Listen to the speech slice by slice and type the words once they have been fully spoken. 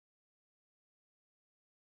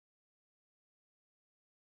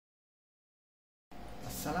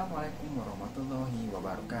Assalamualaikum warahmatullahi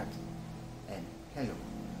wabarakatuh. And hello,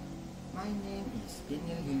 my name is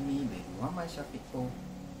Danial Hilmi bin Muhammad Shafiq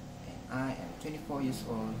and I am 24 years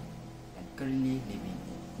old and currently living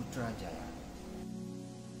in Putrajaya.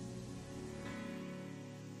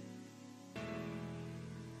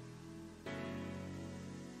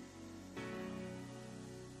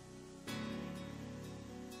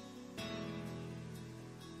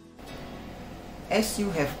 As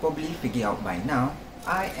you have probably figured out by now,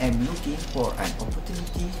 I am looking for an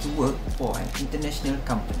opportunity to work for an international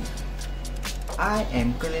company. I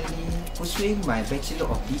am currently pursuing my Bachelor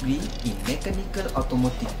of Degree in Mechanical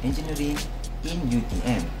Automotive Engineering in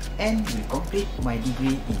UTM and will complete my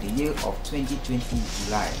degree in the year of 2020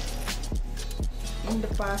 July. In the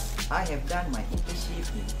past, I have done my internship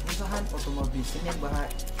in Perusahaan Automobil Sdn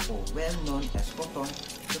Bhd, or well known as Proton,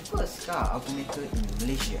 the first car automaker in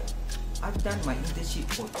Malaysia. I've done my internship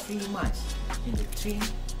for 3 months in the trim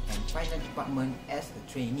and final department as a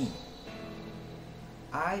trainee.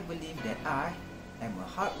 I believe that I am a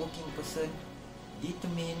hardworking person,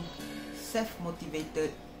 determined,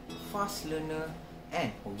 self-motivated, fast learner,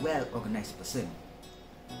 and a well-organized person.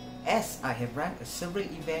 As I have run several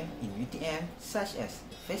events in UTM such as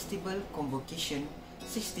the Festival Convocation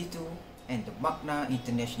 62 and the Magna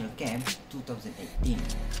International Camp 2018.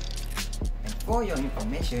 And for your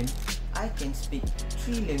information, I can speak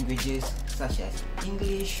 3 languages such as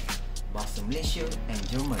English, Bahasa Malaysia and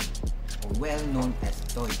German, or well known as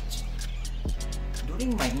Deutsch.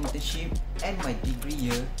 During my internship and my degree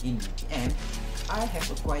year in UTM, I have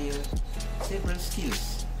acquired several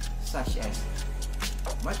skills such as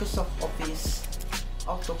Microsoft Office,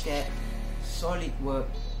 AutoCAD,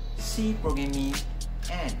 SolidWorks, C programming,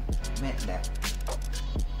 and MATLAB.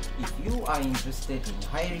 If you are interested in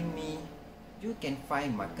hiring me, you can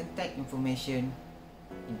find my contact information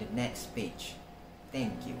in the next page.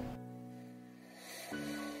 Thank you.